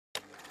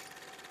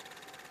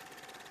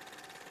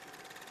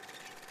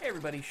Hey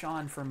everybody,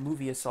 Sean from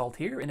Movie Assault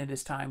here, and it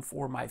is time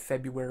for my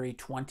February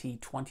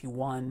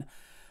 2021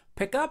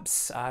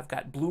 pickups. I've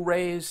got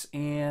Blu-rays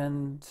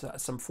and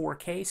some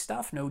 4K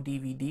stuff, no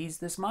DVDs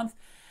this month.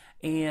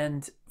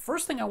 And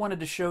first thing I wanted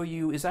to show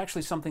you is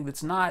actually something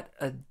that's not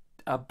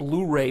a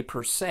Blu-ray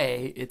per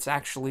se. It's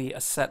actually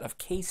a set of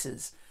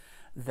cases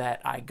that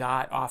I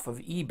got off of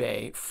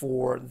eBay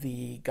for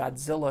the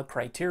Godzilla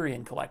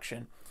Criterion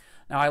collection.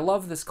 Now, I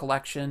love this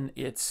collection.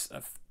 It's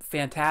a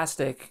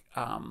fantastic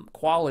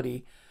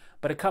quality,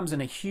 but it comes in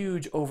a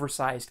huge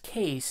oversized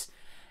case,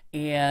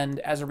 and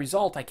as a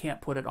result, I can't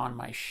put it on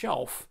my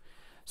shelf.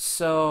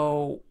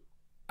 So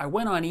I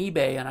went on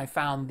eBay and I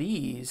found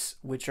these,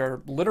 which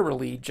are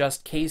literally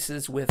just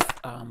cases with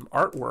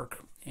artwork,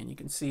 and you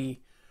can see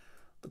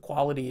the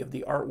quality of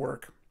the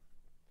artwork.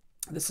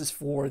 This is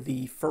for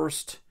the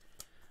first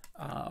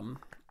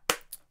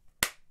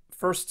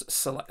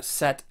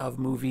set of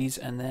movies,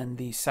 and then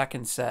the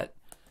second set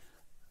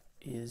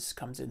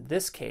comes in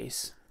this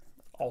case,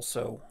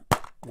 also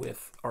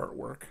with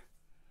artwork.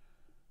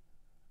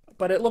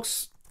 But it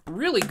looks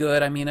really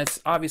good. I mean,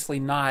 it's obviously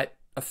not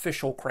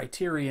official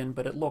Criterion,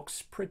 but it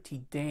looks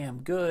pretty damn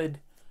good.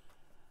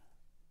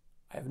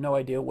 I have no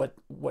idea what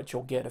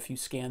you'll get if you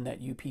scan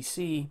that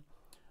UPC,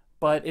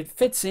 but it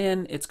fits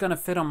in. It's going to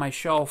fit on my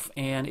shelf,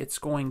 and it's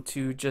going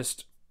to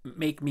just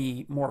make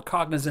me more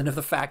cognizant of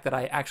the fact that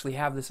I actually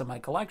have this in my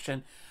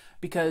collection,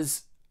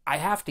 because I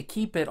have to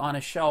keep it on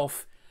a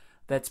shelf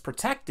that's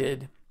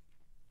protected,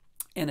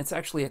 and it's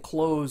actually a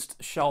closed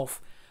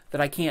shelf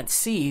that I can't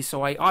see,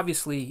 so I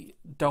obviously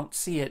don't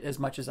see it as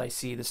much as I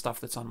see the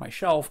stuff that's on my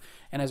shelf,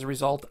 and as a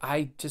result,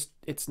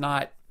 it's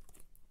not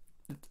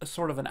a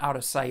sort of an out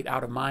of sight,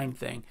 out of mind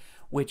thing,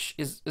 which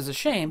is a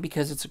shame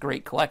because it's a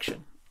great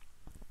collection.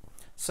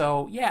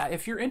 So yeah,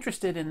 if you're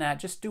interested in that,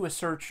 just do a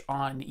search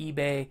on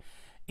eBay,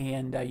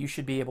 and you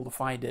should be able to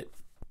find it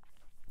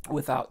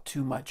without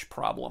too much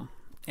problem.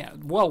 Yeah,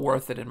 well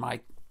worth it in my...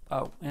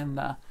 Oh, and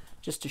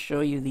just to show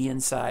you the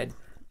inside,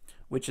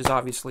 which is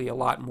obviously a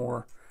lot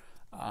more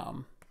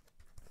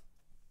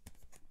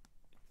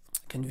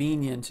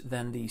convenient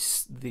than the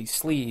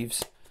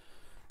sleeves.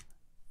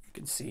 You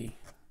can see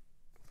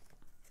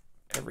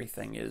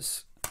everything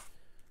is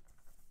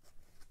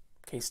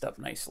cased up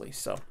nicely.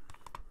 So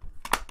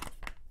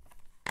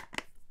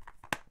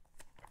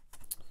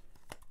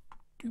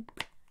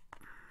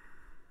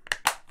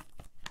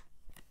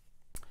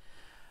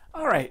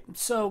Alright,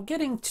 so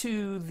getting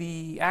to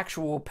the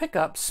actual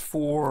pickups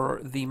for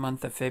the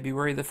month of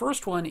February. The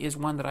first one is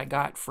one that I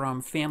got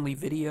from Family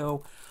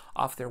Video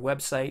off their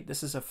website.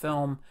 This is a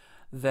film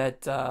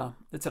that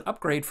it's an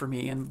upgrade for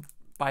me, and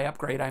by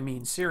upgrade I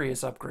mean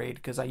serious upgrade,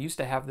 because I used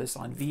to have this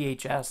on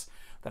VHS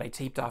that I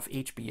taped off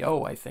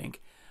HBO, I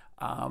think,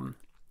 and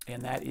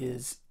that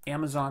is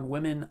Amazon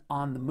Women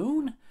on the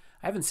Moon.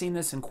 I haven't seen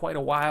this in quite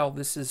a while.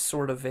 This is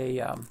sort of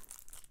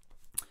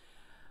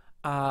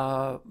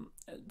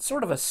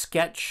a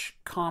sketch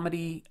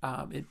comedy.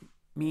 It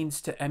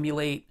means to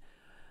emulate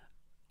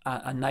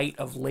a night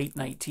of late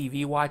night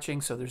TV watching,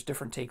 so there's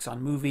different takes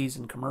on movies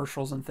and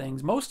commercials and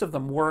things. Most of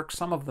them work,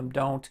 some of them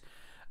don't,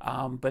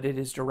 but it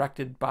is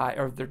directed by,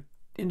 or the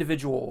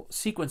individual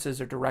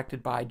sequences are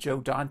directed by Joe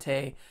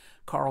Dante,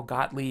 Carl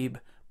Gottlieb,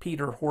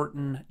 Peter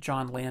Horton,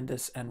 John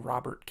Landis, and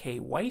Robert K.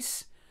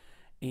 Weiss.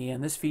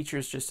 And this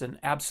features just an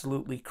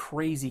absolutely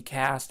crazy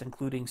cast,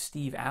 including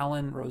Steve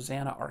Allen,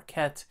 Rosanna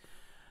Arquette,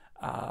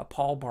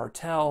 Paul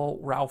Bartel,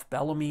 Ralph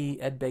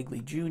Bellamy, Ed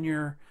Begley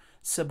Jr.,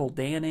 Sybil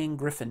Danning,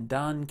 Griffin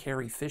Dunn,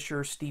 Carrie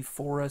Fisher, Steve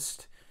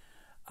Forrest,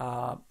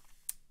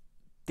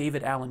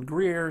 David Alan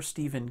Greer,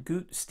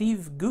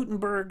 Steve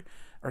Guttenberg,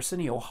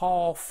 Arsenio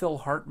Hall, Phil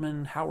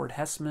Hartman, Howard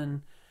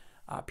Hessman,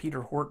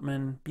 Peter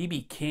Hortman,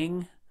 B.B.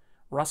 King,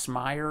 Russ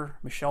Meyer,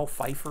 Michelle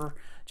Pfeiffer.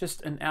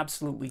 Just an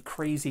absolutely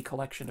crazy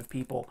collection of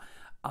people.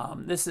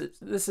 This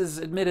is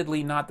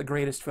admittedly not the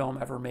greatest film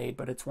ever made,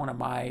 but it's one of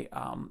my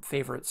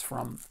favorites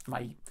from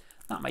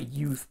not my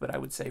youth, but I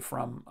would say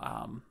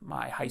from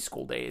my high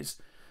school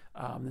days.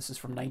 This is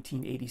from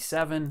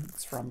 1987.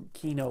 It's from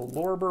Kino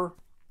Lorber.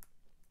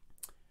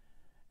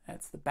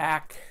 That's the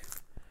back.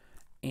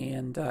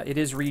 And it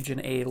is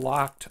Region A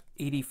locked,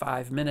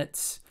 85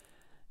 minutes.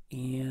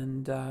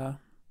 And there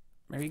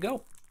you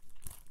go.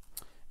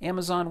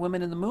 Amazon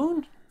Women in the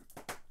Moon.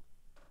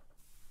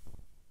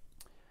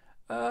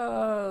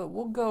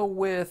 We'll go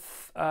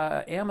with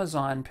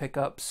Amazon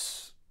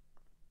pickups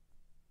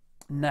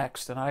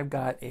next, and I've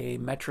got a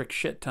metric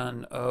shit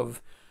ton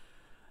of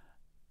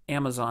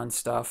Amazon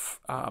stuff.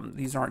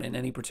 These aren't in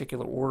any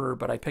particular order,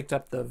 but I picked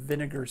up the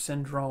Vinegar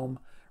Syndrome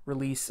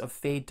release of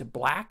Fade to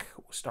Black,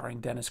 starring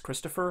Dennis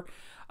Christopher.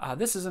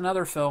 This is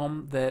another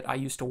film that I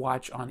used to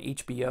watch on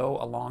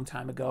HBO a long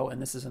time ago,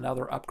 and this is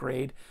another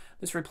upgrade.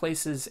 This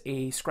replaces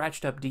a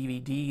scratched up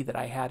DVD that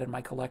I had in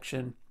my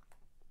collection,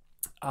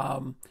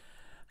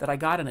 that I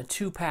got in a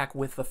 2-pack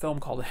with the film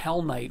called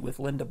Hell Night with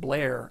Linda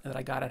Blair that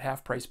I got at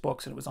Half Price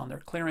Books, and it was on their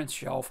clearance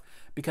shelf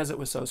because it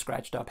was so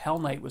scratched up. Hell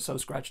Night was so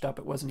scratched up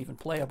it wasn't even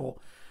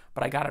playable,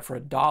 but I got it for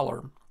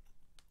 $1.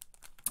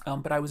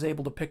 But I was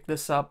able to pick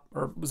this up,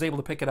 or was able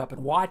to pick it up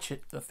and watch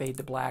it, the Fade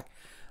to Black.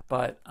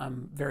 But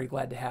I'm very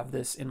glad to have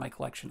this in my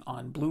collection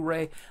on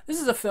Blu-ray.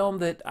 This is a film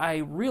that I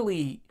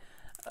really,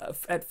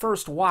 at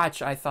first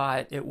watch, I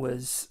thought it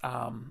was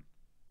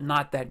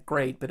not that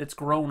great, but it's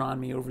grown on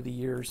me over the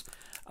years.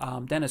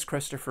 Dennis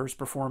Christopher's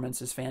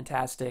performance is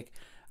fantastic.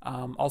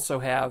 Also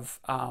have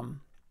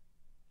an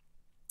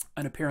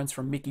appearance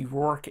from Mickey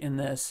Rourke in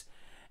this,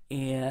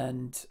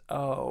 and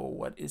oh,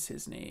 what is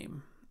his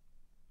name?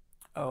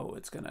 Oh,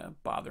 it's gonna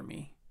bother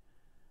me.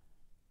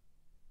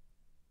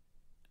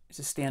 He's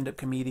a stand-up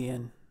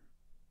comedian.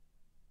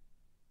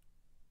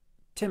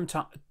 Tim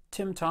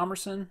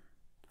Thomerson.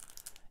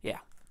 Yeah,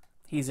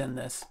 he's in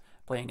this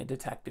playing a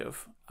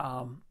detective.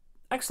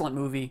 Excellent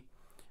movie,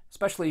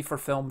 especially for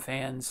film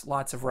fans.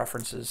 Lots of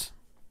references.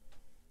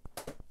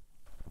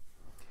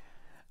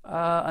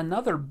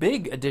 Another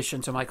big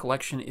addition to my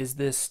collection is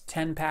this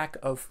 10-pack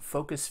of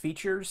Focus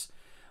features.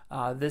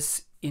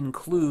 This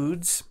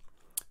includes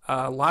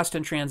Lost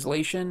in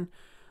Translation,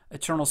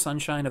 Eternal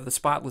Sunshine of the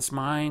Spotless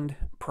Mind,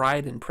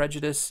 Pride and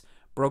Prejudice,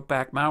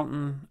 Brokeback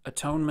Mountain,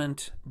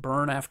 Atonement,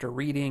 Burn After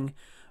Reading,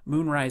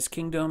 Moonrise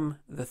Kingdom,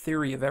 The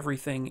Theory of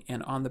Everything,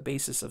 and On the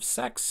Basis of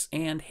Sex,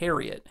 and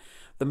Harriet.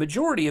 The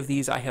majority of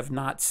these I have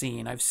not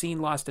seen. I've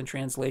seen Lost in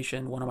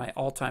Translation, one of my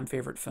all-time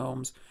favorite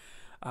films,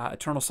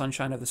 Eternal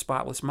Sunshine of the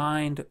Spotless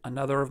Mind,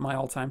 another of my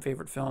all-time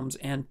favorite films,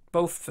 and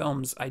both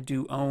films I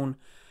do own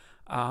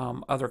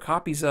other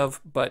copies of,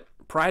 but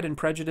Pride and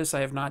Prejudice I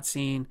have not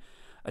seen,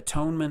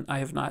 Atonement I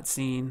have not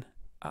seen,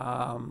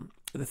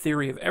 The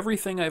Theory of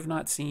Everything I have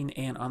not seen,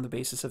 and On the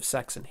Basis of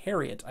Sex and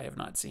Harriet I have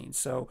not seen.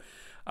 So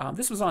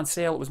this was on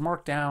sale. It was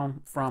marked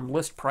down from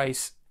list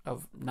price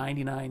of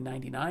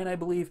 $99.99, I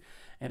believe,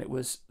 and it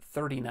was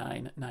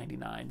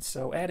 $39.99.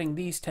 So adding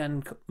these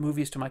 10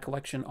 movies to my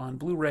collection on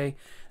Blu-ray,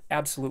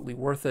 absolutely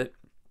worth it.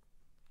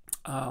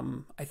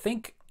 I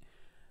think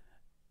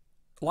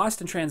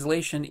Lost in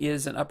Translation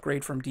is an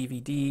upgrade from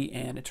DVD,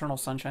 and Eternal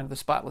Sunshine of the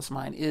Spotless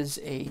Mind is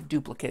a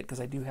duplicate, because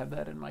I do have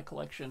that in my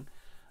collection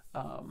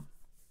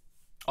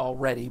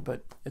already,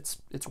 but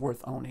it's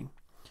worth owning.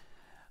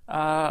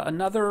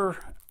 Another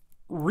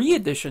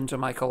re-edition to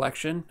my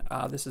collection,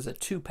 this is a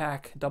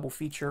 2-pack double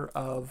feature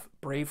of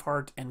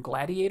Braveheart and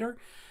Gladiator.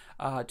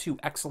 Two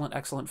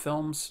excellent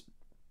films.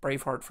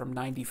 Braveheart from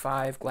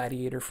 '95,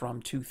 Gladiator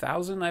from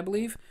 2000, I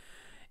believe.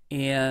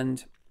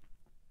 And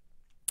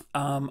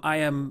you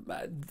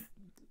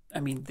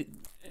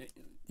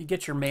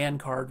get your man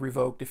card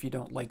revoked if you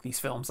don't like these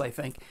films, I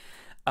think.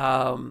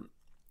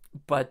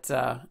 But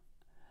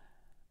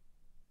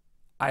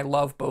I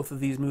love both of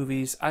these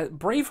movies.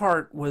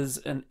 Braveheart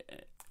was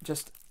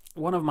just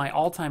one of my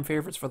all-time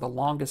favorites for the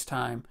longest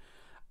time.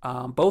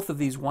 Both of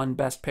these won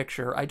Best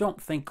Picture. I don't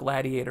think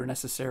Gladiator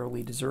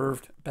necessarily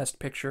deserved Best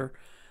Picture,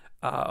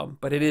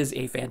 but it is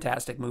a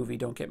fantastic movie,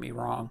 don't get me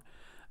wrong.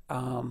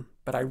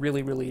 But I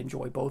really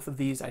enjoy both of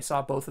these. I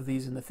saw both of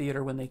these in the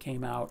theater when they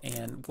came out,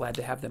 and glad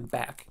to have them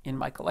back in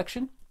my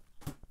collection.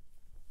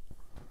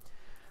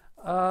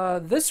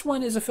 This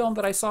one is a film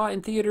that I saw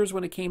in theaters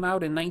when it came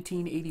out in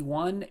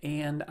 1981,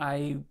 and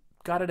I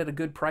got it at a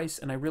good price,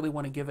 and I really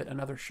want to give it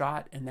another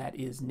shot, and that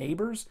is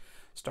Neighbors,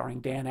 starring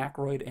Dan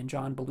Aykroyd and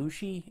John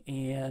Belushi,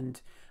 and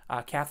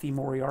Kathy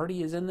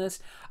Moriarty is in this.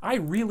 I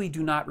really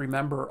do not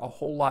remember a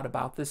whole lot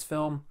about this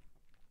film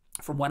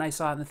from when I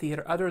saw it in the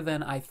theater, other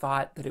than I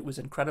thought that it was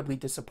incredibly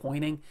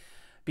disappointing,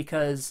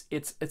 because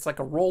it's like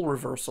a role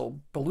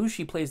reversal.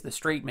 Belushi plays the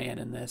straight man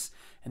in this,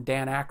 and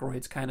Dan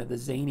Aykroyd's kind of the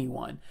zany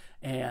one,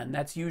 and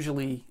that's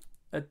usually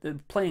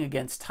playing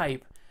against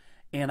type,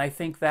 and I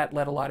think that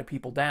let a lot of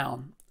people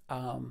down.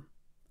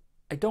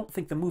 I don't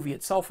think the movie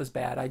itself is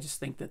bad. I just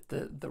think that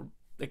the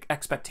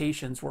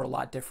expectations were a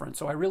lot different.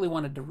 So I really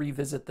wanted to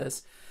revisit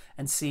this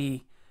and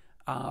see,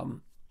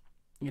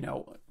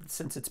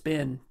 since it's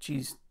been,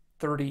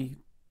 30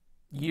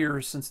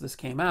 years since this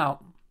came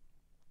out.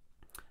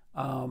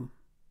 30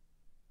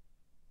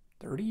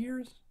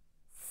 years?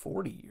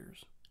 40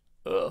 years.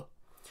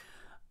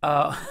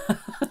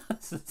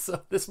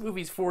 So this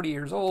movie's 40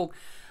 years old.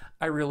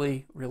 I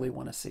really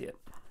want to see it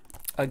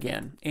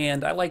again.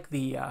 And I like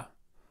the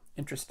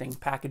interesting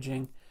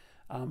packaging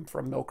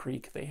from Mill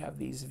Creek. They have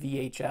these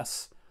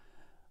VHS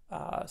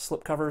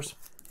slipcovers.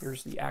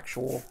 Here's the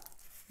actual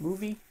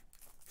movie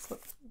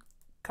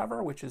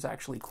slipcover, which is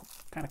actually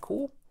kind of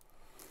cool.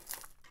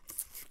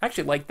 I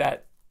actually like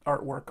that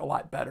artwork a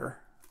lot better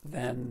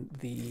than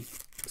the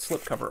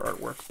slipcover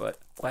artwork, but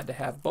glad to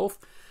have both.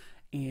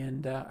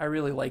 And I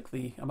really like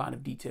the amount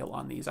of detail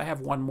on these. I have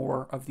one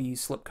more of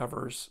these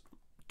slipcovers,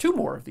 two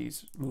more of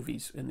these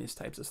movies in these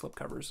types of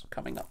slipcovers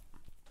coming up.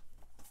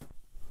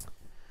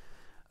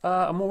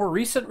 A more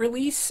recent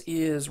release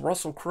is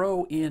Russell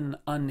Crowe in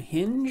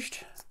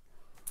Unhinged.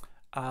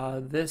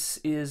 This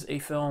is a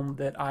film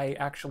that I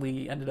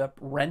actually ended up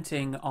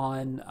renting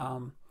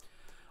on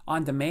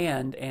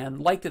demand and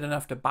liked it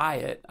enough to buy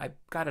it. I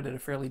got it at a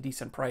fairly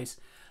decent price.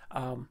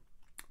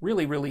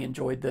 Really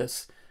enjoyed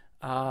this.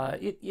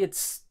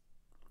 It's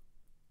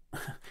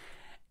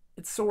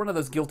it's one of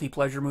those guilty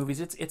pleasure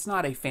movies. It's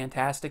not a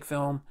fantastic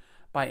film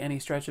by any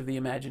stretch of the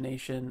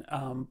imagination,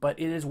 but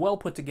it is well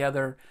put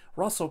together.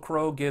 Russell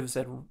Crowe gives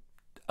a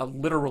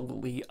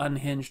literally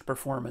unhinged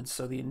performance,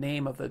 so the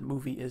name of the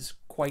movie is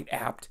quite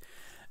apt.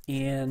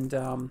 And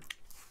you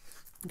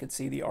can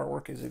see the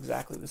artwork is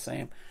exactly the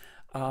same.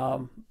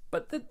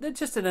 But it's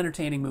just an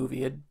entertaining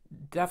movie, a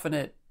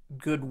definite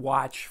good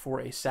watch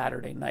for a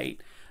Saturday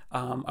night.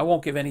 I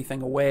won't give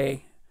anything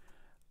away,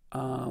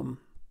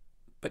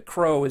 but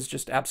Crowe is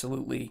just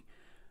absolutely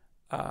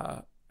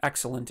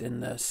excellent in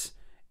this,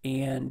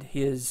 and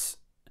his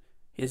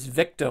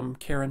victim,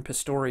 Karen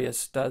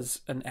Pistorius,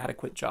 does an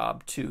adequate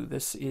job too.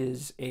 This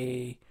is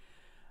a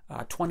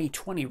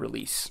 2020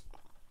 release,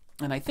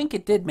 and I think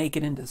it did make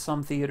it into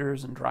some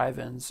theaters and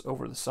drive-ins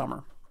over the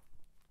summer.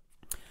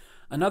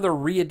 Another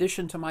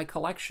re-edition to my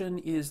collection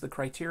is the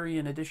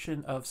Criterion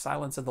edition of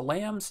Silence of the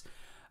Lambs.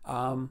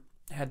 I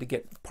had to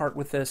get part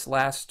with this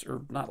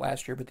not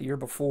last year, but the year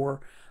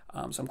before.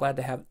 So I'm glad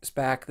to have this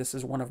back. This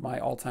is one of my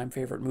all-time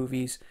favorite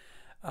movies.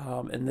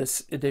 And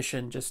this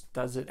edition just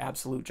does it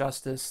absolute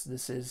justice.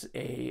 This is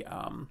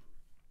an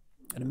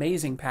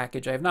amazing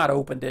package. I have not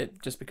opened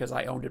it just because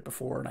I owned it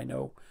before and I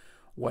know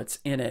what's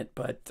in it.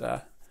 But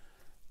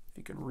if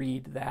you can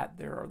read that,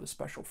 there are the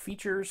special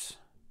features.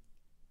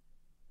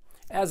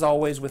 As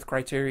always with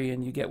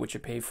Criterion, you get what you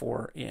pay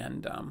for,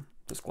 and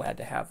just glad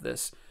to have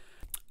this.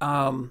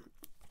 The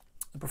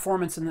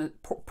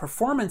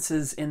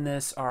performances in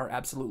this are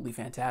absolutely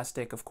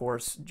fantastic. Of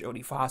course,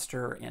 Jodie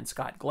Foster and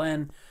Scott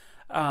Glenn,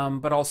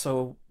 but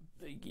also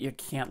you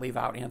can't leave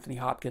out Anthony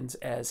Hopkins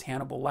as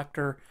Hannibal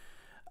Lecter.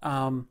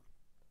 And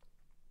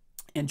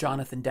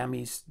Jonathan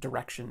Demme's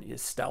direction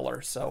is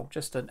stellar. So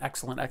just an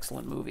excellent,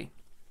 excellent movie.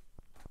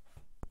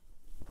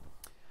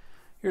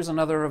 Here's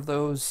another of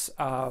those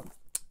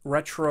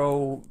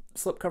retro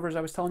slipcovers I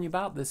was telling you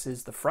about. This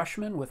is The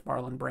Freshman with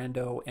Marlon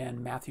Brando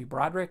and Matthew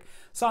Broderick.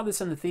 Saw this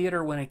in the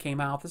theater when it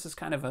came out. This is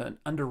kind of an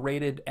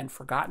underrated and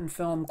forgotten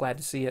film. Glad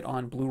to see it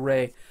on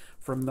Blu-ray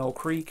from Mill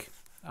Creek.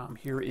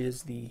 Here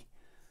is the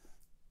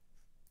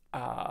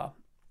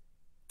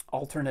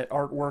alternate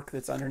artwork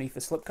that's underneath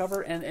the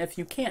slipcover. And if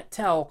you can't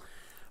tell,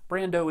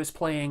 Brando is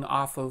playing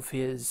off of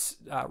his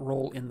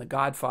role in The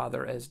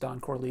Godfather as Don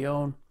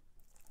Corleone.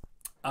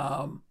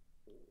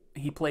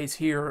 He plays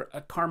here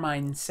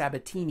Carmine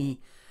Sabatini,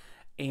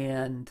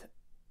 and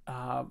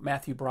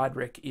Matthew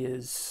Broderick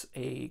is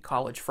a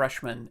college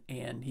freshman,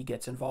 and he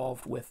gets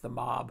involved with the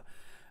mob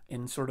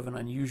in sort of an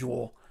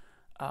unusual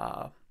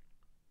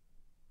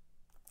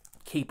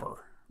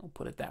caper. I'll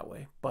put it that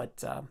way.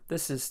 But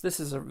this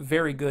is a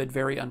very good,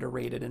 very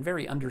underrated, and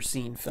very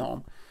underseen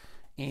film,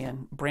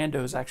 and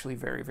Brando is actually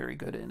very, very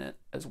good in it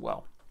as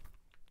well.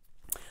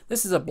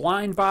 This is a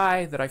blind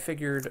buy that I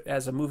figured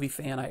as a movie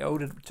fan I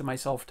owed it to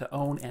myself to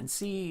own and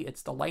see.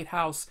 It's The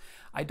Lighthouse.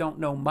 I don't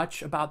know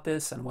much about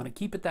this and want to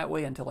keep it that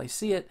way until I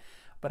see it,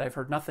 but I've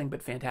heard nothing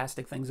but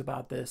fantastic things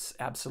about this.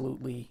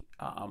 Absolutely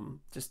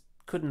just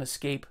couldn't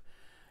escape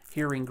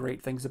hearing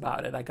great things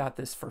about it. I got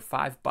this for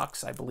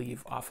 $5, I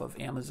believe, off of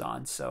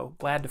Amazon, so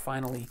glad to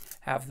finally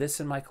have this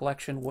in my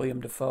collection. Willem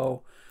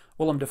Dafoe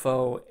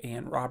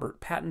and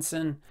Robert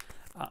Pattinson.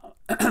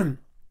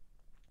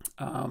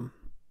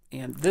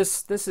 And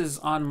this is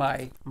on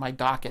my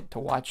docket to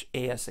watch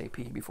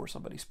ASAP before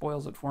somebody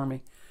spoils it for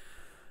me.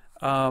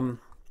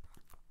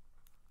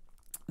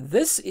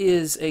 This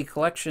is a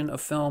collection of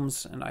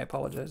films, and I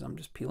apologize, I'm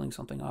just peeling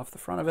something off the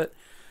front of it.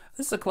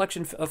 This is a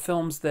collection of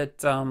films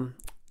that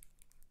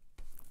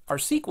are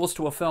sequels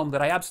to a film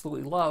that I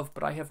absolutely love,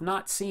 but I have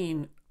not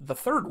seen the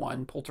third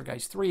one,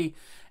 Poltergeist 3,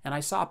 and I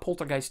saw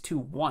Poltergeist 2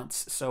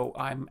 once, so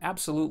I'm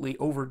absolutely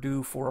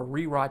overdue for a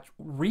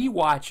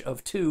rewatch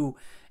of 2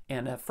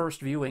 and a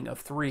first viewing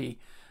of 3.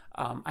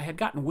 I had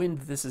gotten wind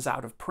that this is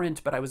out of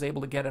print, but I was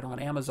able to get it on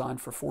Amazon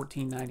for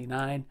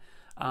 $14.99.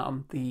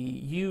 The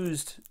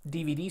used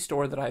DVD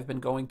store that I've been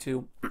going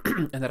to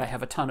and that I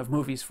have a ton of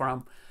movies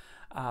from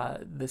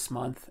this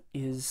month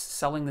is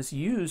selling this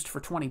used for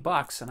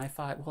 $20, and I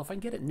thought, well, if I can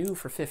get it new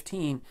for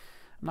 $15, I'm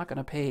not going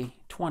to pay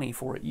 $20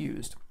 for it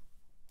used.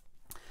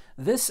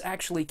 This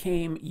actually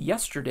came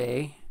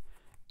yesterday,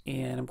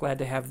 and I'm glad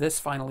to have this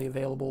finally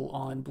available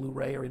on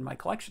Blu-ray, or in my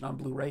collection on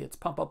Blu-ray. It's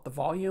Pump Up the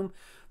Volume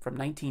from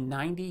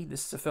 1990.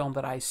 This is a film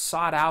that I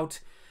sought out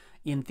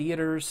in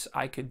theaters.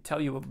 I could tell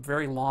you a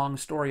very long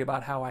story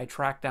about how I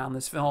tracked down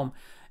this film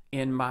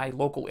in my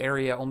local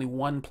area. Only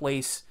one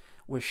place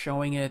was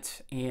showing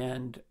it,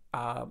 and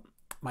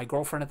my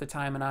girlfriend at the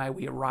time and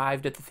we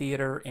arrived at the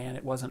theater, and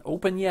it wasn't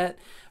open yet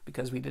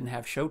because we didn't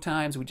have show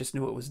times. We just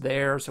knew it was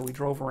there, so we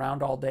drove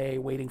around all day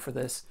waiting for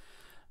this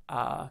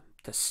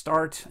to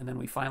start, and then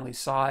we finally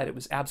saw it. It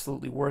was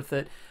absolutely worth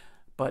it.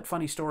 But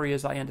funny story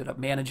is I ended up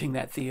managing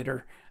that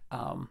theater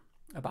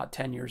about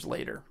 10 years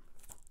later.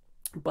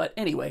 But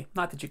anyway,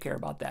 not that you care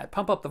about that.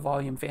 Pump Up the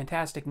Volume,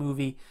 fantastic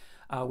movie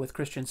with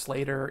Christian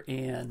Slater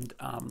and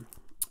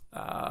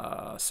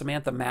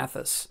Samantha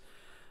Mathis,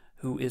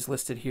 who is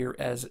listed here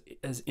as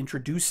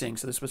introducing.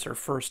 So this was her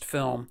first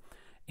film,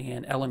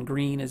 and Ellen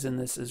Greene is in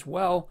this as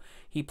well.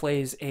 He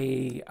plays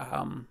a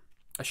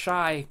a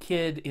shy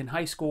kid in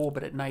high school,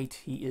 but at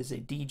night he is a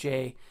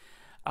DJ,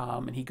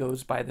 and he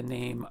goes by the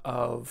name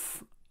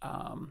of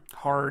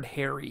Hard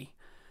Harry.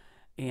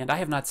 And I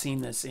have not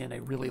seen this in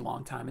a really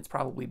long time. It's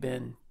probably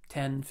been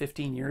 10,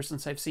 15 years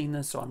since I've seen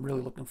this, so I'm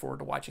really looking forward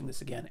to watching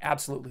this again.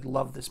 Absolutely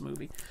love this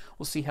movie.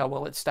 We'll see how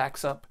well it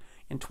stacks up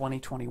in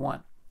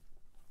 2021.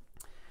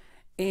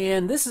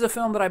 And this is a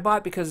film that I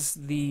bought because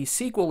the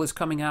sequel is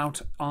coming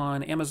out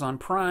on Amazon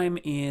Prime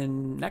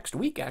in next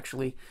week,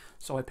 actually.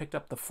 So I picked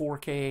up the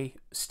 4K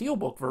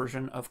Steelbook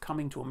version of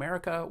Coming to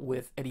America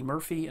with Eddie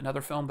Murphy,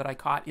 another film that I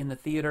caught in the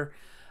theater.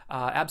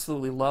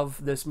 Absolutely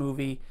love this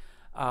movie.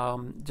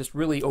 Just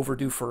really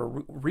overdue for a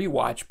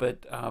rewatch,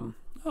 but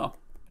oh,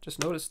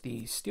 just noticed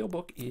the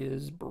Steelbook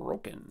is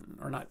broken.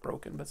 Or not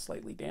broken, but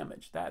slightly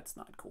damaged. That's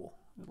not cool.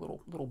 A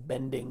little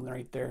bending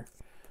right there.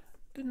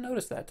 Didn't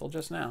notice that till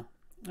just now.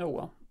 Oh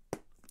well,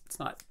 it's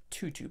not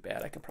too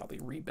bad. I could probably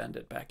rebend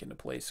it back into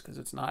place because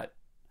it's not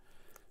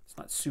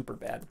super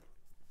bad.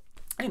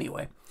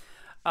 Anyway,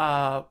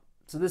 so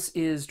this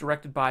is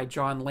directed by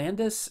John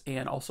Landis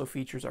and also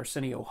features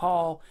Arsenio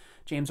Hall,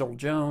 James Earl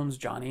Jones,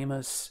 John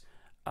Amos,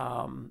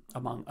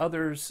 among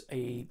others.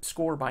 A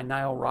score by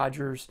Nile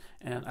Rodgers,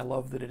 and I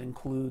love that it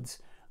includes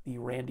the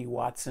Randy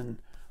Watson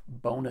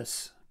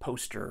bonus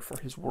poster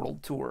for his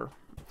world tour.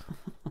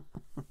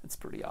 It's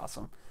pretty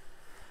awesome.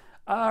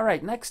 All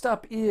right, next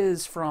up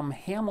is from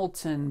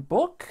Hamilton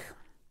Book.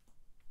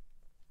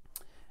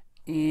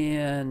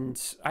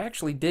 And I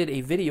actually did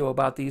a video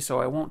about these, so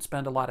I won't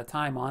spend a lot of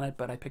time on it,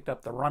 but I picked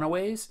up The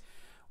Runaways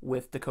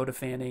with Dakota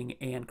Fanning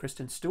and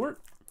Kristen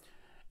Stewart.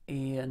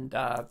 And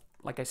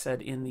like I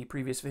said in the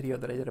previous video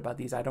that I did about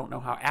these, I don't know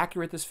how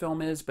accurate this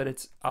film is, but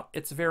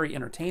it's very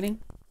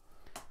entertaining.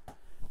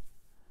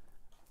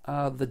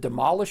 The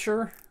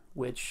Demolisher,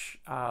 which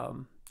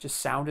just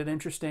sounded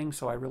interesting,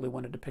 so I really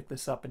wanted to pick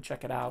this up and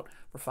check it out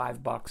for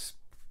 $5.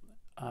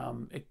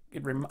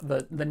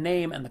 The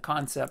name and the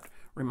concept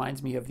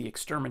reminds me of The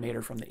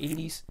Exterminator from the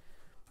 80s.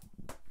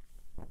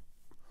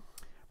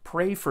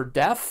 Pray for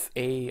Death,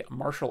 a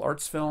martial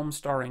arts film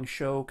starring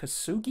Sho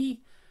Kosugi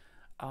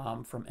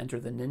from Enter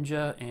the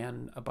Ninja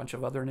and a bunch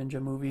of other ninja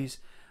movies.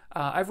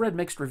 I've read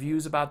mixed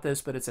reviews about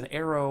this, but it's an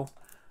Arrow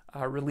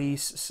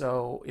release,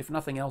 so if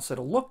nothing else,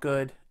 it'll look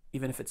good,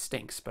 even if it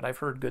stinks. But I've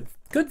heard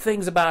good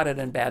things about it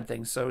and bad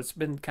things, so it's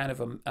been kind of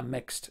a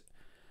mixed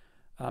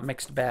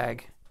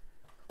bag.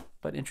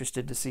 But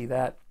interested to see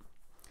that.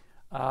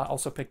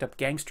 Also picked up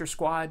Gangster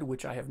Squad,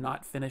 which I have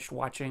not finished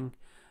watching,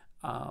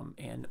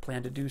 and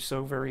plan to do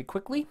so very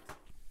quickly.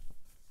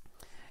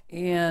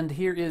 And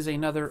here is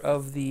another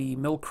of the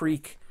Mill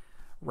Creek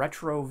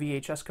retro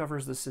VHS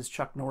covers. This is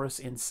Chuck Norris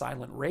in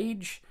Silent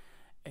Rage.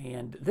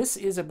 And this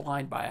is a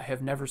blind buy. I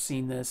have never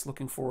seen this.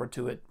 Looking forward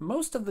to it.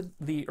 Most of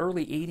the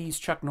early 80s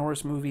Chuck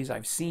Norris movies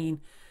I've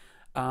seen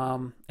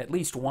at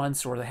least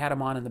once, or they had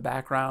them on in the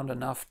background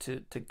enough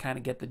to kind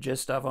of get the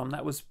gist of them.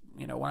 That was,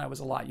 when I was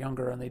a lot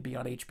younger and they'd be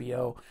on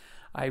HBO.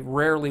 I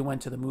rarely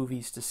went to the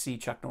movies to see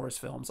Chuck Norris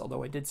films,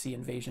 although I did see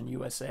Invasion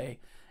USA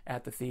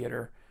at the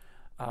theater.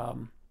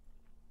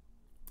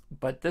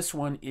 But this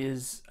one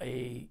is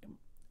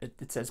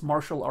it says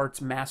Martial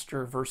Arts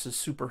Master versus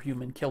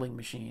Superhuman Killing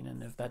Machine,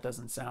 and if that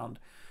doesn't sound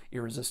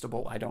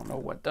irresistible, I don't know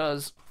what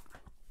does.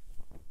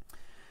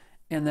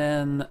 And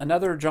then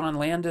another John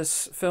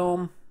Landis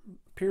film.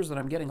 Appears that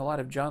I'm getting a lot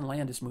of John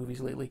Landis movies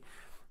lately.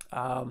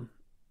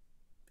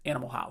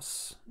 Animal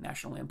House,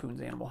 National Lampoon's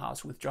Animal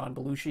House with John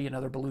Belushi,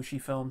 another Belushi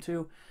film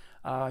too.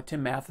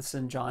 Tim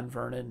Matheson, John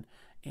Vernon,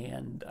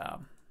 and a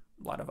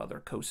lot of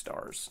other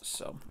co-stars.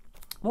 So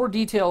more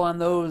detail on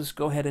those,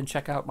 go ahead and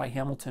check out my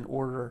Hamilton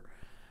Order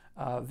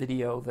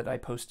video that I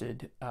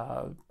posted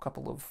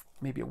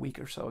maybe a week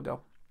or so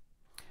ago.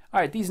 All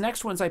right, these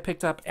next ones I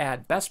picked up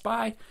at Best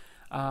Buy.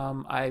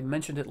 I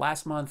mentioned it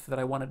last month that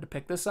I wanted to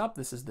pick this up.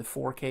 This is the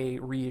 4K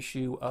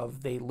reissue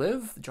of They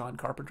Live, the John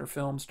Carpenter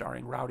film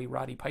starring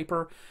Roddy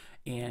Piper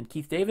and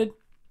Keith David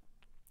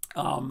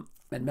and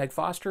Meg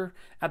Foster.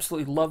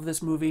 Absolutely love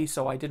this movie,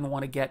 so I didn't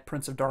want to get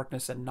Prince of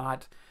Darkness and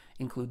not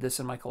include this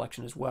in my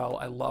collection as well.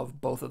 I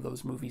love both of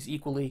those movies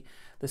equally.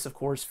 This, of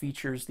course,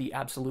 features the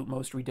absolute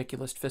most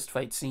ridiculous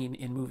fistfight scene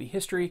in movie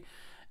history,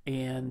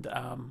 and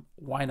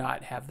why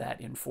not have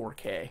that in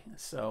 4K?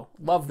 So,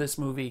 love this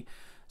movie.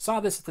 Saw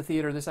this at the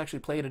theater. This actually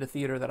played at a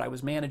theater that I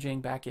was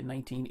managing back in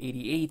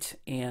 1988,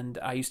 and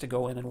I used to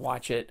go in and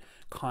watch it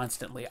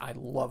constantly. I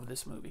love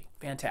this movie.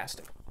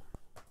 Fantastic.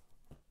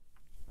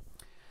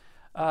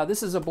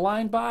 This is a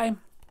blind buy.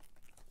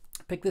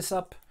 Picked this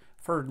up.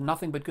 Heard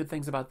nothing but good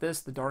things about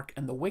this, The Dark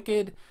and the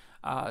Wicked.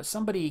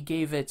 Somebody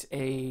gave it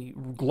a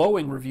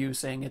glowing review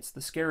saying it's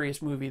the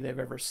scariest movie they've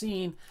ever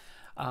seen.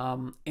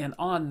 And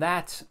on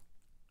that,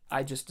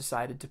 I just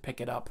decided to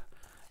pick it up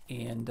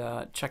and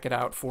check it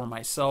out for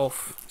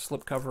myself.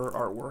 Slipcover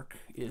artwork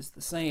is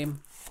the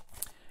same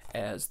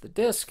as the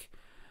disc.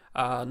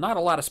 Not a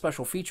lot of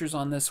special features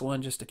on this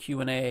one, just a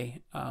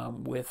Q&A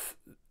with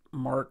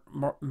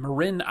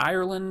Marin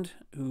Ireland,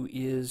 who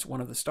is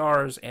one of the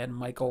stars, and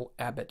Michael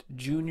Abbott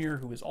Jr.,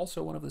 who is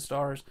also one of the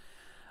stars.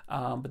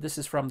 But this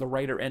is from the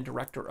writer and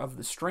director of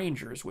The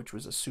Strangers, which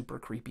was a super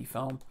creepy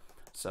film.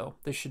 So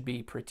this should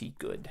be pretty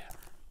good.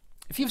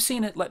 If you've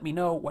seen it, let me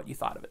know what you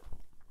thought of it.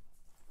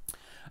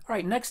 All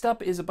right, next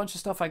up is a bunch of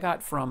stuff I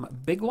got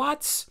from Big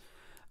Lots.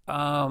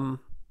 First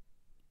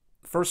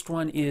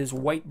one is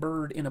White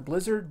Bird in a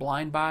Blizzard,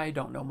 blind buy.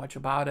 Don't know much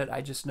about it.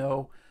 I just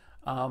know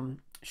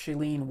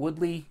Shailene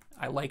Woodley.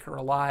 I like her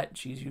a lot.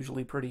 She's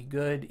usually pretty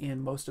good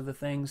in most of the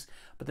things.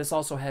 But this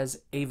also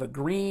has Ava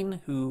Green,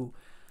 who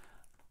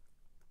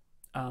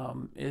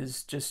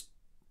is just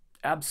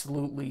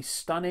absolutely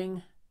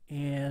stunning.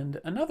 And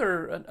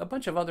a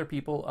bunch of other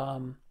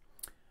people.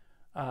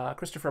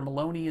 Christopher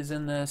Maloney is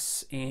in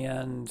this,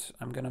 and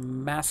I'm going to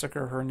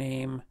massacre her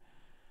name.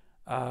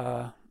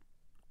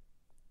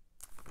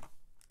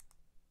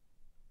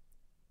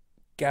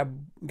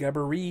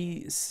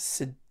 Gabri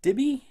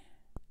Sidibe?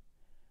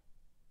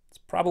 It's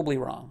probably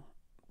wrong.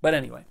 But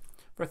anyway,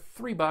 for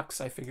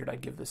 $3, I figured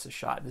I'd give this a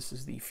shot. This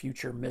is the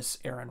future Miss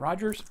Aaron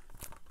Rodgers.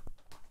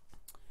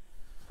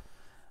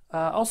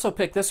 Also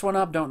picked this one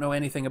up. Don't know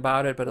anything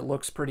about it, but it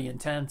looks pretty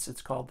intense.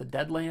 It's called The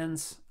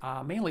Deadlands.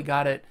 Mainly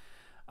got it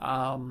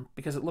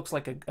because it looks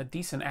like a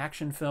decent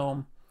action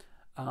film.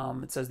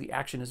 It says the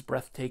action is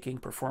breathtaking,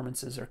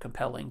 performances are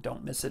compelling.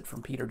 Don't miss it,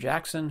 from Peter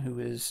Jackson, who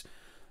is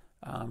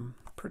a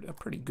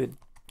pretty good,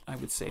 I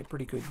would say, a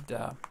pretty good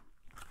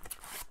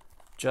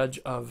judge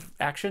of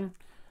action.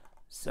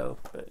 So,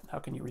 but how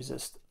can you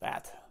resist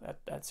that?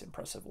 That's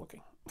impressive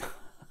looking.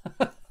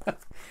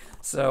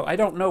 So I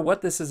don't know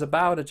what this is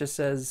about. It just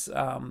says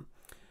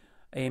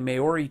a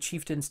Maori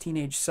chieftain's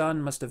teenage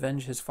son must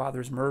avenge his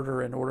father's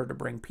murder in order to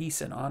bring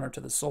peace and honor to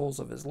the souls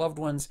of his loved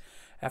ones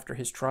after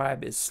his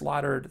tribe is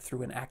slaughtered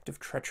through an act of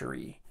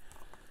treachery.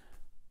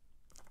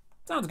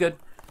 Sounds good.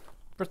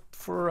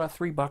 For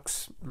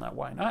 $3,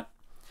 why not?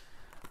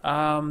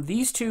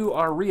 These two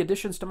are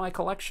re-additions to my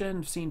collection.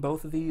 I've seen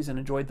both of these and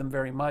enjoyed them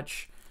very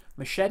much.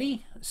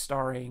 Machete,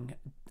 starring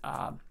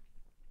Danny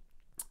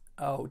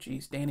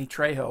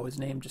Trejo. His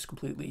name just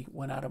completely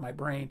went out of my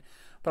brain.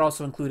 But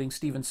also including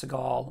Steven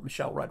Seagal,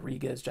 Michelle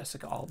Rodriguez,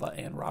 Jessica Alba,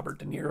 and Robert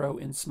De Niro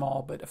in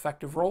small but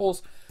effective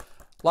roles.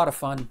 A lot of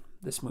fun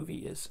this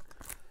movie is.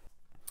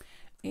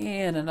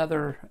 And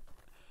another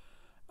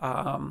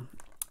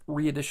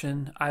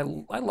re-edition. I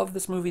love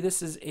this movie.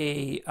 This is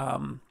a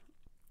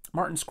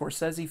Martin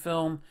Scorsese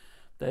film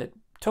that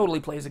totally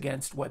plays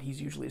against what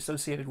he's usually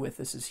associated with.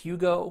 This is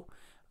Hugo.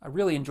 I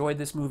really enjoyed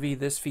this movie.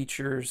 This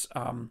features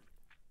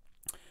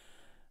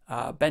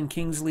Ben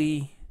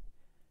Kingsley,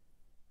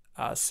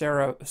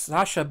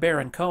 Sacha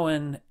Baron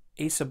Cohen,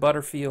 Asa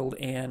Butterfield,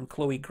 and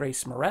Chloe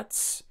Grace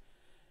Moretz,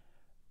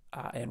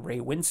 and Ray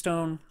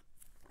Winstone.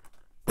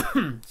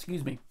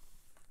 Excuse me.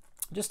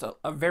 Just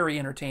a very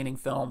entertaining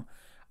film,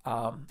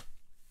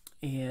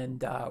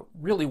 and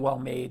really well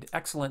made.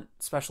 Excellent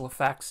special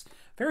effects.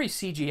 Very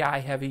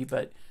CGI heavy,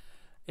 but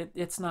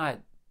it's not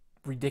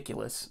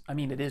ridiculous. I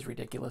mean, it is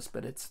ridiculous,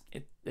 but it's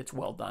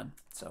well done.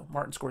 So,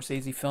 Martin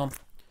Scorsese film.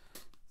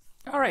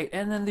 All right,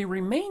 and then the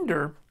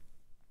remainder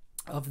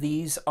of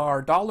these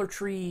are Dollar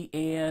Tree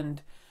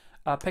and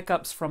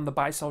pickups from the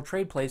buy-sell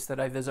trade place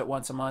that I visit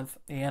once a month.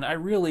 And I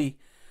really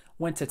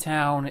went to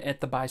town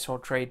at the buy-sell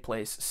trade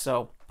place.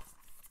 So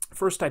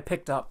first I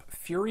picked up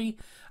Fury.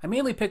 I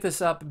mainly picked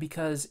this up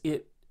because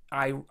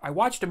I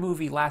watched a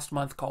movie last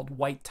month called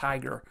White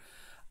Tiger,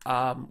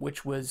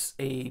 which was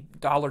a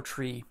Dollar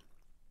Tree.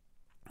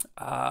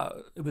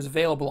 It was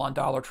available on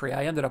Dollar Tree.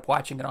 I ended up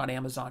watching it on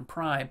Amazon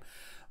Prime.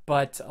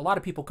 But a lot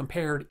of people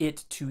compared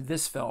it to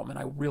this film, and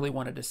I really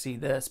wanted to see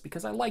this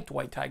because I liked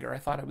White Tiger. I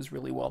thought it was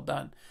really well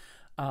done.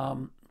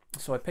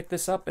 So I picked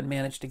this up and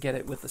managed to get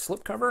it with the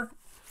slipcover,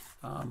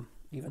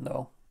 even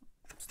though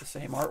it's the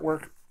same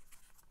artwork.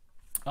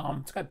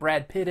 It's got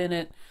Brad Pitt in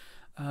it.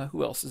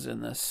 Who else is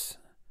in this?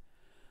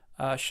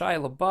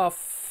 Shia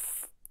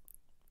LaBeouf,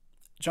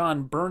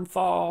 John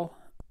Bernthal,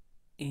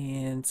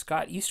 and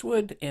Scott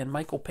Eastwood, and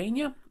Michael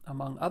Pena,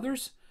 among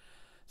others.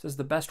 It says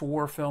the best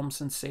war film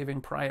since Saving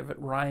Private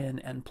Ryan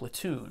and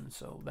Platoon.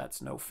 So that's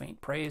no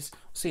faint praise.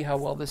 We'll see how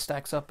well this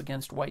stacks up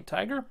against White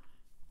Tiger,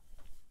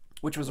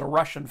 which was a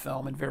Russian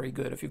film and very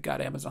good. If you've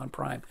got Amazon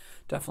Prime,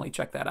 definitely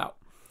check that out.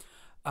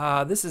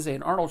 This is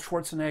an Arnold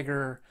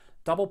Schwarzenegger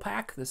double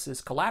pack. This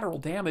is Collateral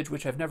Damage,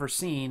 which I've never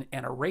seen,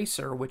 and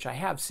Eraser, which I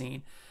have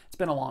seen. It's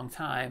been a long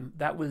time.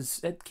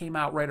 It came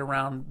out right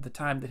around the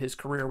time that his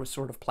career was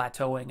sort of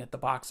plateauing at the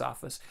box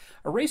office.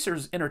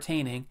 Eraser's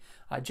entertaining.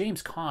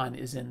 James Caan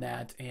is in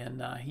that,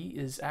 and he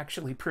is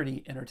actually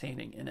pretty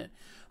entertaining in it.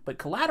 But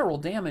Collateral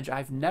Damage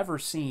I've never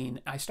seen.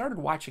 I started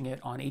watching it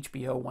on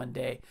HBO one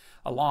day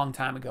a long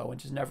time ago and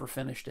just never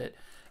finished it.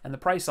 And the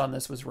price on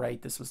this was right.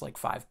 This was like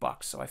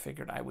 $5, so I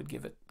figured I would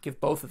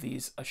give both of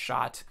these a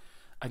shot.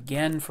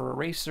 Again for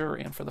Eraser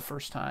and for the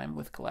first time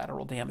with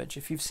Collateral Damage.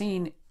 If you've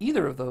seen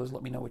either of those,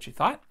 let me know what you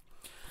thought.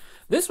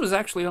 This was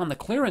actually on the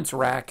clearance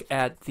rack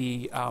at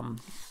the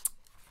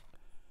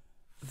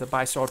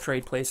buy-sell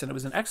trade place, and it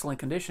was in excellent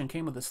condition.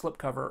 Came with a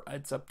slipcover.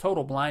 It's a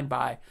total blind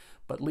buy,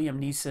 but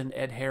Liam Neeson,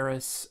 Ed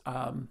Harris,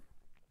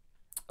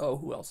 oh,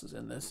 who else is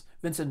in this?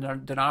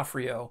 Vincent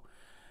D'Onofrio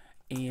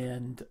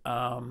and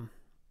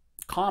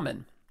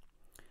Common.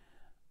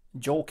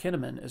 Joel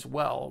Kinnaman as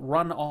well.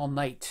 Run All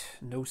Night.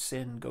 No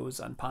Sin Goes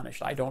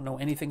Unpunished. I don't know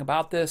anything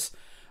about this,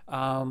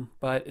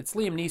 but it's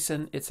Liam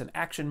Neeson. It's an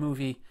action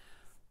movie.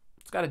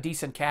 It's got a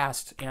decent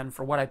cast, and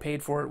for what I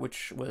paid for it,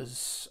 which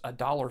was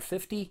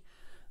 $1.50,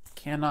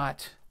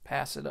 cannot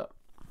pass it up.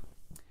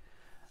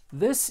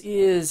 This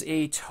is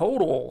a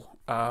total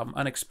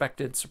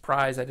unexpected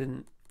surprise. I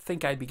didn't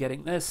think I'd be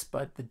getting this,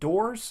 but The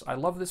Doors. I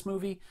love this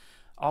movie.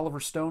 Oliver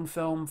Stone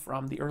film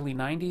from the early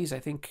 90s, I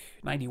think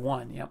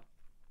 91, yep.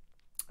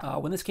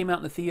 When this came out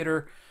in the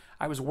theater,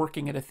 I was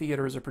working at a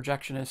theater as a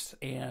projectionist,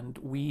 and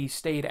we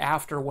stayed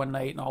after one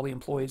night, and all the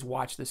employees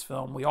watched this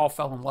film. We all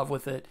fell in love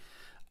with it.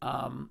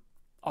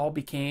 All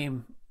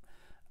became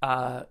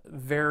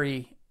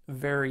very,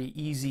 very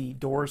easy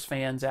Doors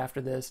fans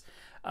after this.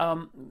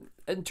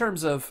 In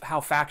terms of how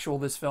factual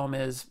this film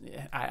is,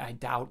 I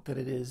doubt that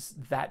it is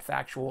that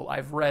factual.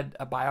 I've read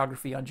a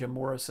biography on Jim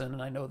Morrison,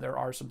 and I know there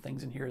are some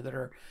things in here that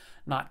are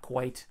not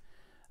quite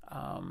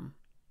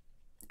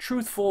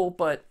truthful,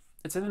 but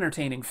it's an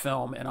entertaining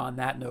film, and on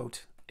that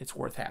note, it's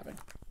worth having.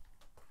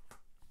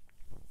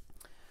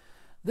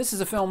 This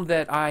is a film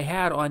that I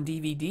had on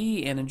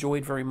DVD and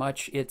enjoyed very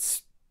much.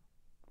 It's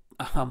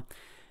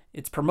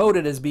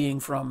promoted as being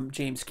from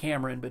James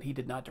Cameron, but he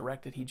did not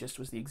direct it. He just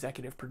was the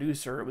executive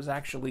producer. It was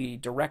actually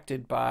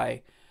directed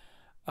by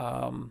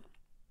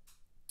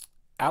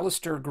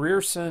Alistair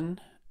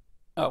Grierson.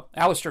 Oh,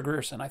 Alistair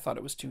Grierson. I thought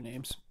it was two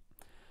names.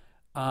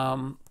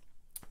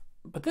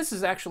 But this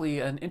is actually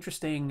an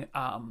interesting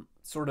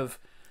sort of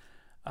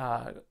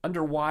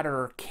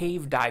underwater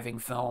cave diving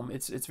film.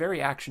 It's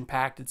very action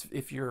packed.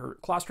 If you're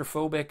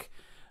claustrophobic,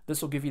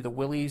 this will give you the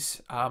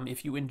willies.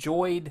 If you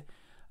enjoyed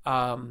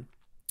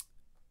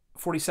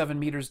 47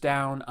 Meters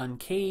Down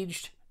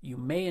Uncaged, you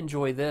may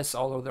enjoy this,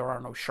 although there are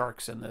no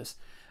sharks in this.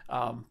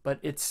 But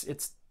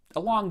it's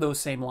along those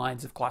same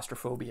lines of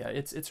claustrophobia.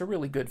 It's a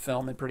really good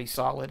film and pretty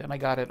solid, and I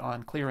got it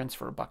on clearance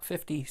for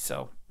 $1.50,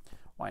 so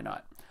why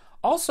not?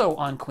 Also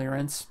on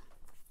clearance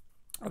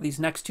are these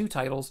next two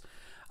titles.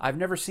 I've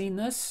never seen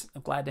this.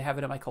 I'm glad to have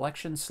it in my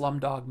collection.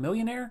 Slumdog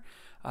Millionaire.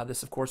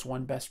 This, of course,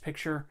 won Best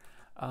Picture.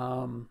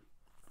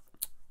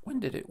 When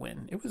did it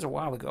win? It was a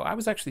while ago. I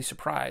was actually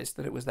surprised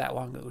that it was that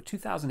long ago.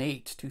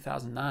 2008,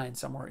 2009,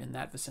 somewhere in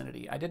that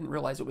vicinity. I didn't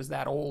realize it was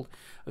that old.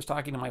 I was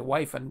talking to my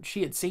wife, and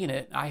she had seen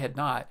it. I had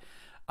not.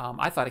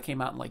 I thought it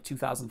came out in like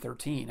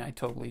 2013.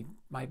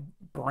 My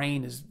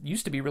brain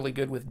used to be really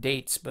good with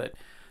dates, but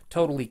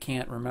totally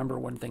can't remember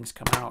when things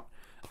come out.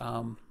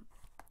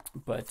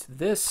 But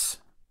this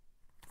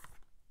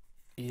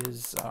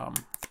is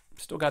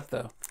still got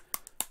the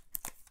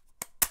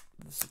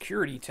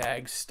security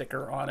tag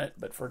sticker on it,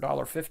 but for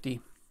 $1.50.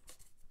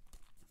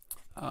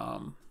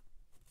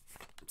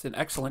 It's in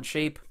excellent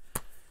shape.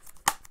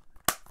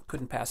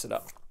 Couldn't pass it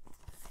up.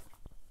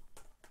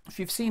 If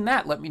you've seen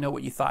that, let me know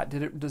what you thought.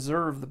 Did it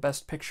deserve the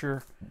Best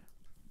Picture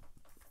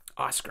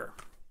Oscar?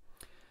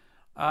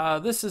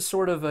 This is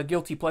sort of a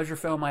guilty pleasure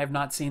film. I have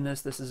not seen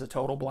this. This is a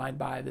total blind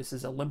buy. This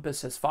is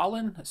Olympus Has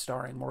Fallen,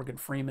 starring Morgan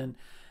Freeman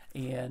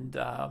and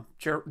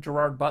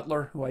Gerard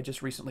Butler, who I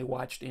just recently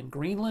watched in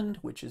Greenland,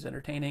 which is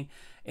entertaining,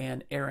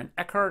 and Aaron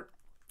Eckhart.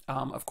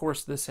 Of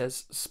course, this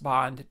has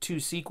spawned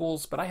 2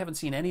 sequels, but I haven't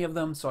seen any of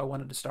them, so I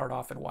wanted to start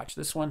off and watch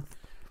this one.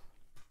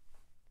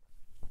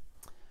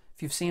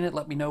 If you've seen it,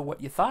 let me know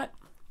what you thought.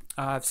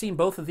 I've seen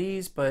both of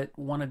these, but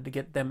wanted to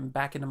get them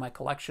back into my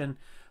collection.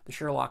 The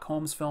Sherlock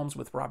Holmes films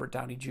with Robert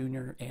Downey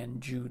Jr.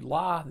 and Jude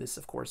Law. This,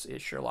 of course,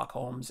 is Sherlock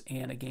Holmes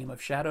and A Game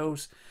of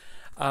Shadows.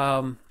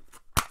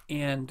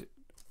 And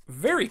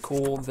very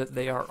cool that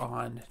they are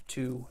on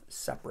 2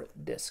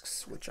 separate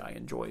discs, which I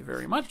enjoy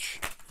very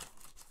much.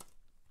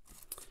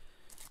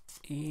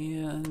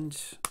 And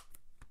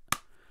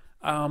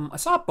I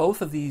saw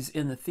both of these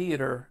in the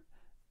theater,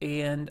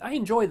 and I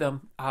enjoy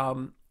them.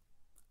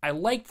 I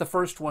liked the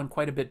first one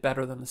quite a bit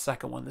better than the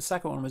second one. The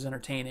second one was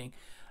entertaining,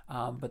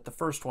 but the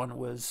first one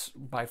was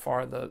by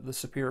far the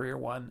superior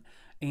one.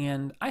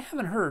 And I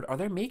haven't heard, are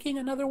they making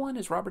another one?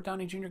 Is Robert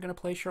Downey Jr. going to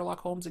play Sherlock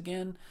Holmes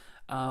again?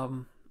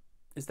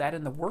 Is that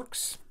in the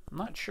works? I'm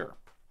not sure.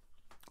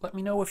 Let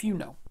me know if you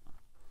know.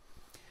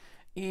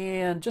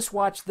 And just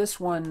watched this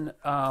one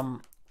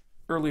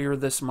earlier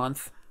this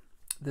month.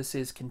 This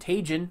is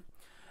Contagion.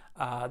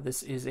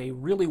 This is a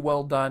really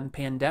well done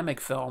pandemic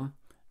film.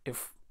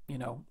 If,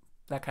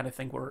 that kind of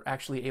thing were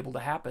actually able to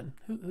happen.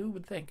 Who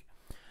would think?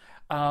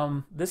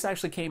 This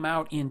actually came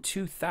out in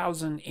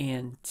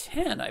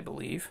 2010, I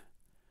believe.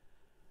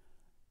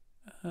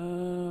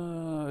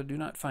 Do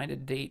not find a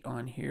date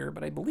on here,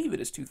 but I believe it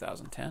is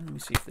 2010. Let me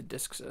see if the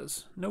disc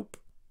says. Nope.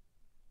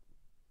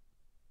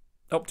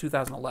 Oh,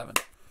 2011.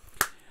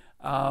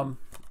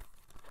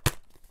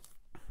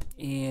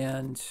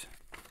 And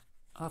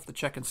I'll have to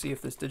check and see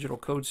if this digital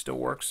code still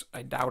works.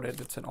 I doubt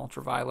it. It's an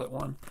ultraviolet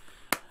one.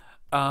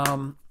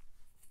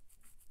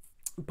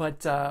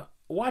 But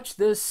watch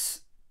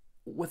this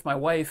with my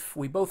wife.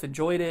 We both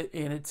enjoyed it,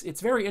 and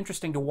it's very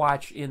interesting to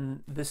watch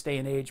in this day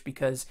and age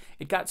because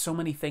it got so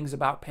many things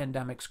about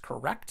pandemics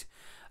correct.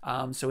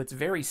 So it's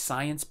very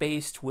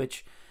science-based,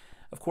 which,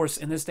 of course,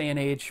 in this day and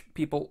age,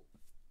 people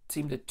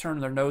seem to turn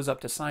their nose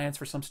up to science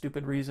for some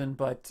stupid reason.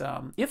 But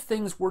if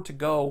things were to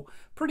go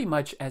pretty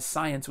much as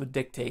science would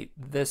dictate,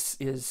 this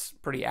is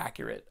pretty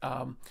accurate.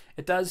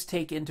 It does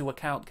take into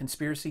account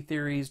conspiracy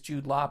theories.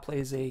 Jude Law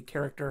plays a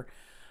character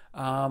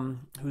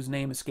whose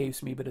name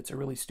escapes me, but it's a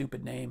really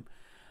stupid name.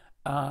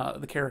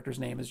 The character's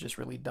name is just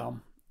really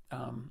dumb,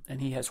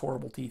 and he has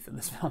horrible teeth in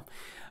this film.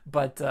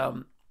 But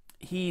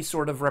he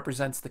sort of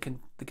represents the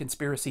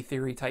conspiracy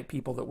theory type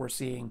people that we're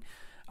seeing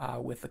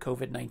with the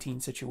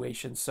COVID-19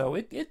 situation. So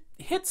it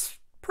hits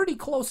pretty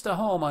close to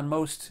home on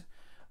most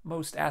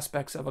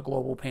aspects of a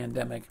global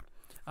pandemic.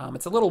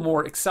 It's a little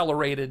more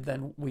accelerated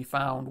than we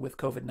found with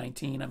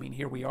COVID-19. I mean,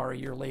 here we are a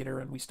year later,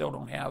 and we still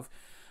don't have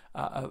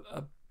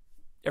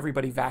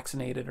everybody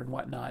vaccinated and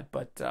whatnot.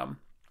 But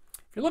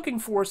if you're looking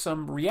for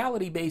some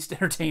reality-based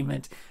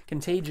entertainment,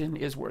 Contagion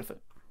is worth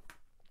it.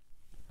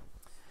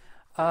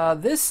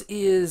 This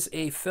is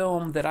a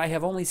film that I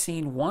have only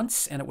seen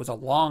once, and it was a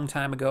long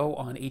time ago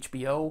on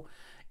HBO,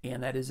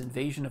 and that is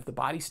Invasion of the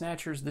Body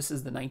Snatchers. This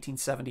is the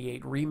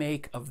 1978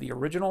 remake of the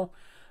original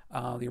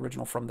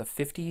from the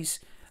 50s.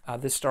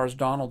 This stars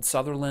Donald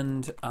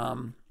Sutherland,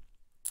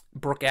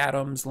 Brooke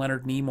Adams,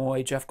 Leonard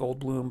Nimoy, Jeff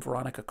Goldblum,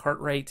 Veronica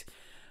Cartwright,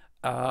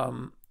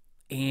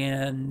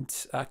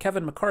 and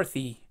Kevin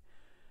McCarthy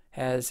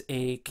has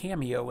a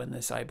cameo in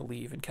this, I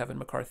believe, and Kevin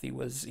McCarthy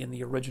was in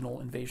the original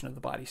Invasion of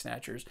the Body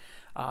Snatchers.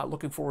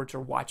 Looking forward to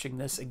watching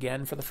this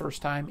again for the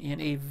first time in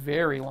a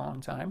very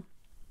long time.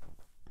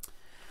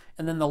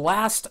 And then the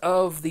last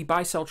of the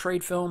buy-sell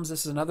trade films,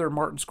 this is another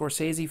Martin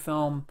Scorsese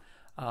film,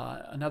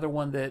 another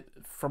one that,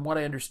 from what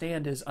I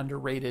understand, is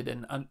underrated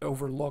and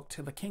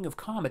overlooked, The King of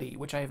Comedy,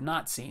 which I have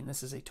not seen.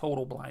 This is a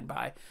total blind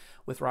buy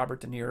with Robert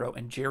De Niro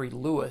and Jerry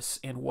Lewis,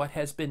 and what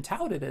has been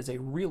touted as a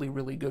really,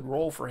 really good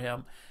role for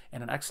him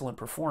and an excellent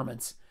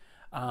performance.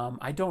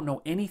 I don't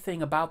know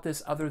anything about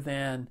this other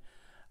than,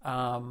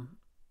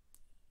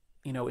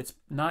 it's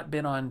not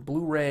been on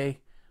Blu-ray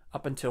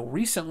up until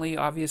recently,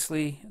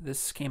 obviously.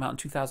 This came out in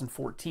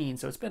 2014,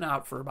 so it's been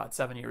out for about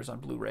 7 years on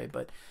Blu-ray,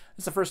 but this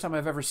is the first time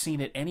I've ever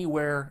seen it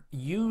anywhere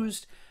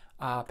used.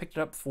 Picked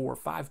it up for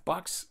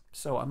 $5,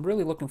 so I'm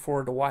really looking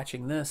forward to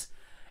watching this,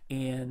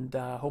 and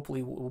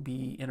hopefully we'll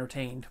be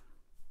entertained.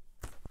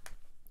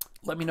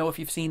 Let me know if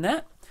you've seen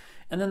that.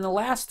 And then the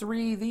last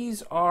three,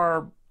 these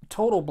are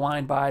total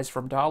blind buys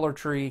from Dollar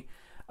Tree.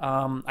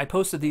 I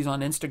posted these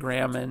on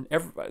Instagram, and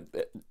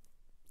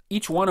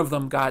each one of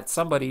them got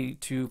somebody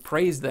to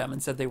praise them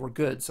and said they were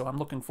good, so I'm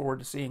looking forward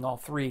to seeing all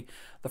three.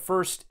 The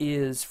first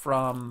is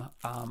from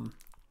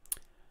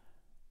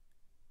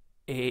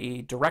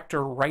a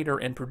director, writer,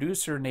 and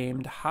producer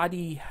named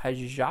Hadi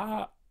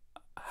Hajagi.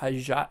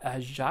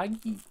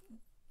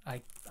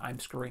 I'm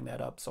screwing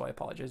that up, so I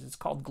apologize. It's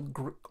called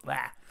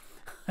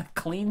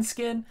Clean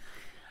Skin.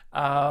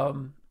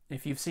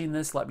 If you've seen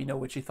this, let me know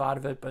what you thought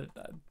of it, but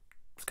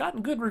it's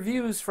gotten good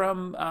reviews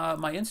from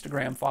my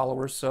Instagram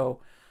followers,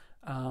 so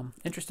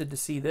interested to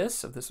see this.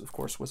 So this, of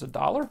course, was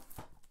 $1.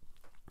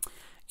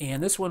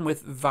 And this one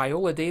with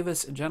Viola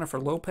Davis and Jennifer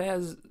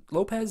Lopez,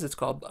 it's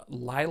called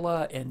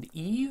Lila and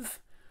Eve.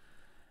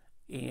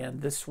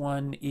 And this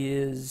one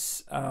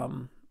is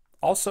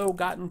also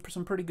gotten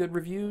some pretty good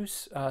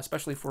reviews,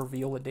 especially for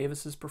Viola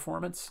Davis's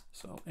performance.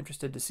 So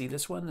interested to see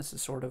this one. This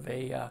is sort of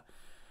a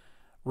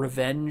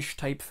revenge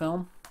type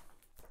film,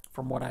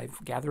 from what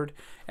I've gathered.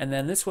 And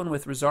then this one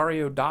with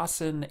Rosario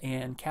Dawson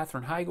and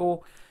Katherine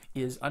Heigl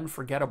is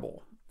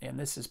Unforgettable. And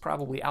this is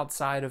probably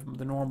outside of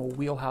the normal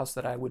wheelhouse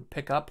that I would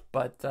pick up,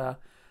 but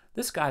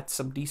this got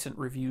some decent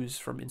reviews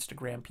from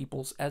Instagram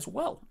peoples as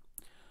well.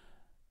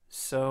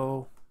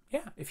 So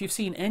yeah, if you've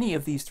seen any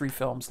of these three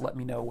films, let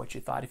me know what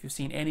you thought. If you've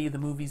seen any of the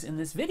movies in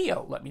this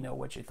video, let me know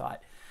what you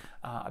thought.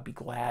 I'd be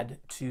glad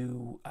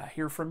to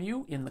hear from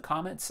you in the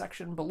comments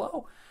section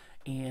below.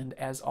 And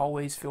as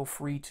always, feel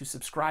free to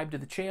subscribe to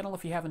the channel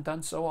if you haven't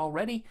done so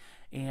already,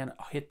 and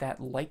hit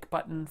that like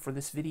button for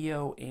this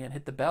video and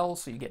hit the bell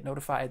so you get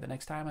notified the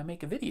next time I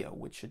make a video,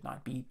 which should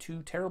not be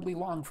too terribly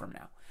long from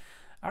now.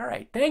 All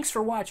right, thanks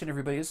for watching,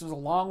 everybody. This was a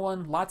long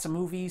one, lots of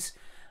movies.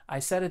 I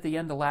said at the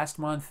end of last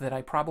month that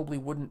I probably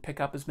wouldn't pick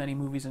up as many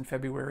movies in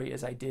February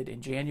as I did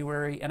in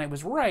January, and I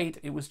was right.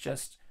 It was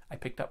just I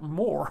picked up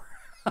more.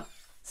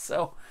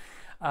 So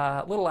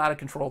a little out of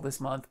control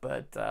this month,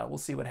 but we'll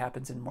see what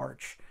happens in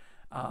March.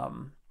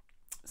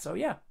 So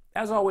yeah,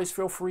 as always,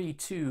 feel free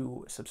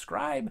to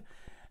subscribe.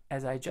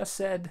 As I just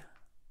said,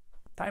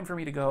 time for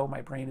me to go.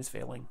 My brain is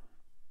failing.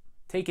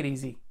 Take it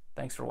easy.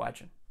 Thanks for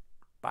watching.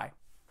 Bye.